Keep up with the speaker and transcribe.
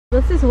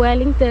this is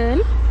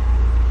Wellington.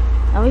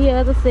 Over here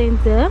at the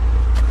center.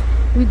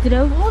 We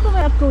drove all the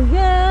way up to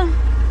here,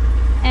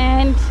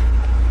 and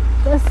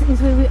this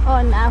is where we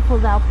are now for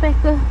the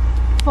alpaca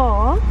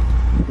farm.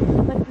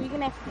 But we're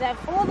gonna have to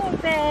drive all the way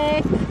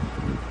back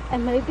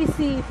and maybe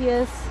see if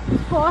here's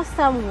pour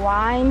some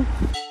wine.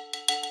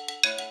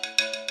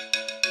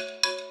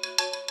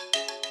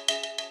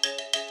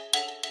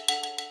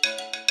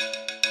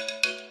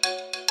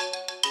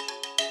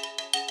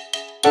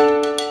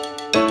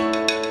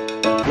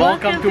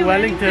 Welcome to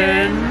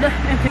Wellington!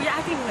 We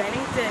are in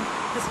Wellington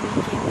this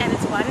weekend, and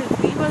it's one of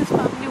the most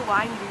popular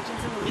wine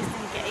regions in the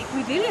Western Cape.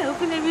 We're really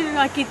hoping that we do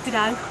not get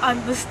drunk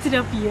on this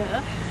trip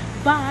here,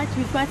 but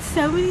we've got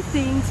so many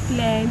things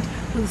planned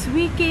for this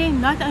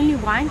weekend. Not only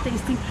wine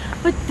tasting,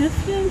 but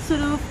different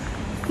sort of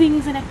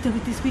things and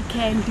activities we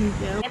can do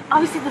here. And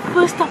obviously the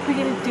first stop we're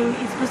going to do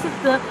is visit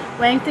the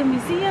Wellington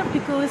Museum,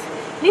 because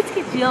let's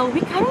get real,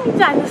 we kind of need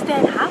to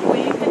understand how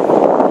Wellington,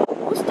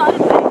 who started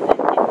Wellington,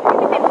 and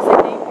maybe there was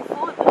a name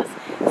before this.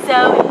 So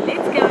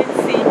let's go and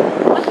see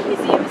what the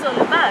museum is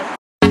all about.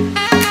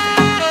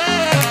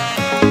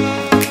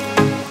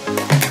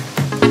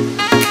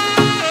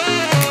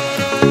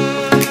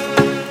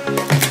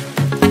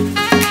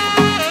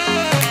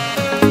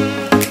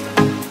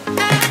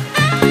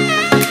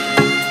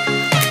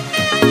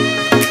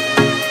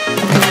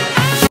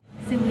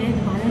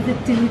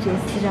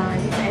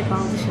 Restaurants at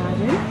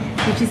Wellington,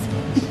 which is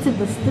Pizza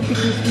Vista,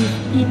 because we've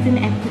eaten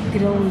at the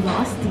grill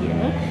last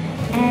year,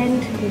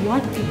 and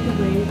what better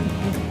way to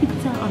have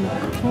pizza on a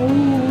cold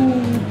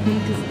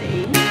winter's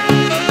day.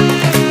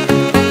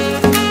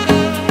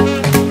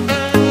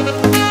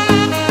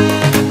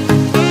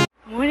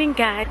 Morning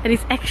guys, and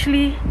it's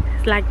actually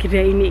like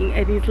raining.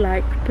 It is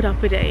like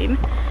proper rain.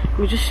 Let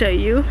me just show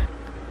you.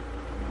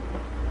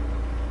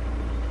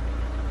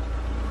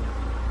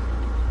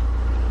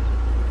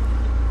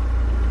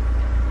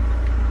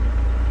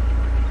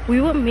 We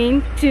were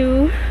meant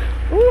to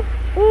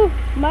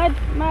mud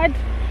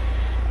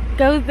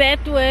go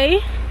that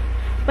way,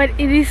 but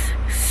it is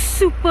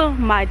super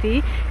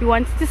muddy. We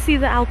wanted to see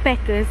the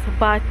alpacas,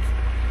 but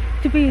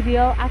to be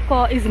real, our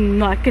car is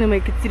not gonna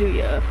make it through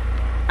here.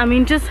 I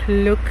mean, just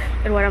look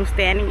at what I'm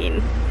standing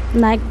in,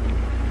 like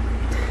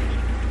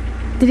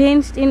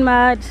drenched in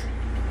mud.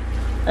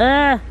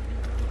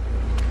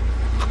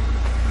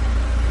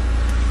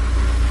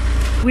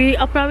 We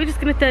are probably just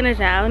gonna turn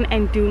around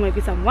and do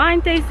maybe some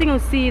wine tasting, or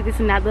see if there's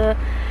another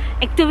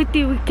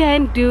activity we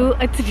can do.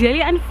 It's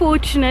really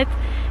unfortunate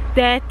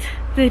that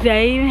the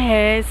rain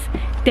has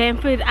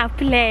dampened our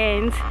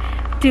plans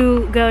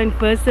to go and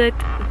visit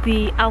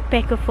the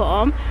alpaca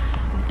farm,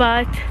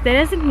 but that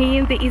doesn't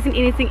mean there isn't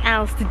anything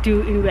else to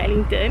do in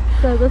Wellington.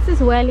 So this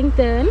is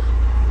Wellington.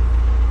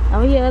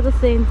 Over here at the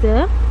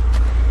center.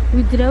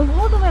 We drove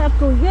all the way up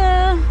to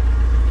here,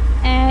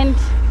 and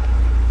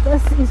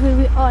this is where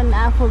we are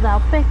now for the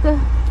alpaca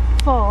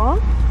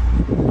farm.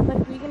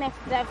 But we're gonna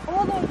have to drive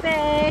all the way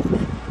back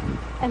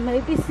and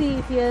maybe see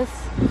if here's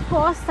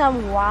pour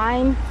some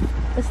wine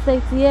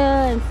estate here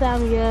and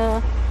some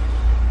here,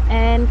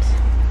 and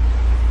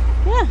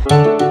yeah.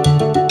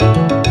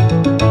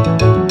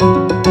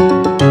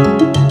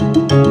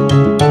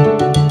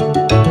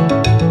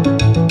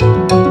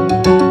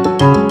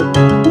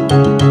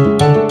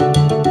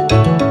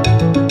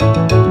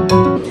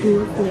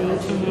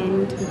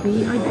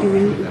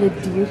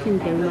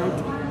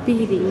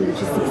 Feeding, which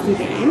is 60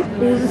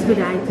 rand. There's this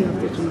variety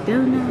of different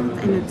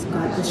donuts, and it's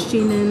got the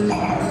Shannon,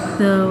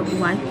 the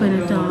white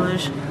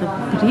pinotage, the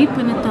brie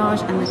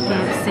pinotage, and the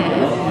cab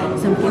salad.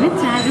 So I'm gonna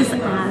try this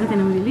out, and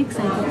I'm really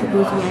excited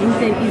because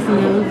Wellington is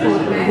known for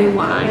their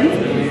wine.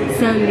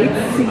 So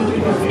let's see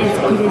if it's as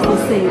good as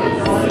they say it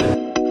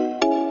is.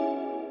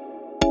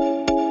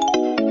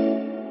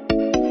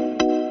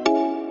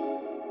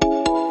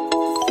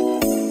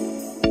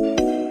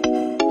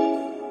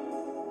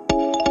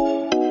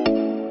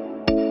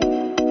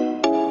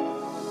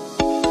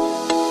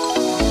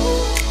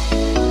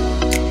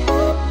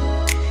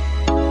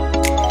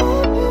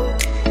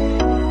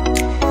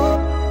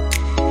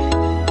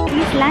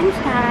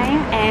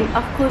 Lunchtime, and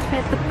of course we're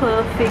at the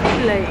perfect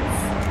place,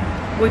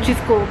 which is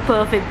called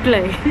Perfect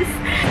Place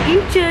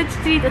in Church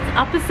Street. It's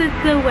opposite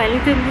the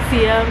Wellington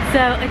Museum,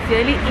 so it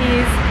really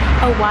is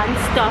a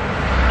one-stop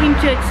in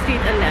Church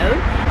Street alone.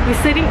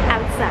 We're sitting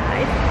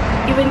outside,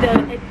 even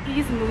though it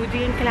is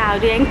moody and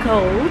cloudy and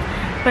cold,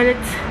 but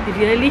it's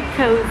really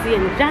cozy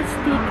and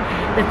rustic.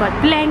 They've got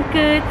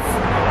blankets,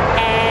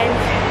 and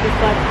we've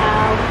got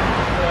our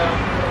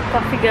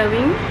coffee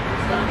going.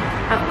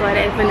 I've got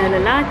a vanilla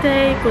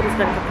latte, Courtney's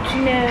got a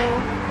cappuccino,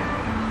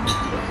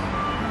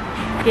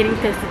 getting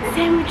toasted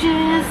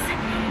sandwiches,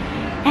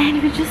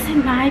 and we're just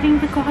admiring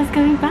the cars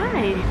going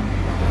by.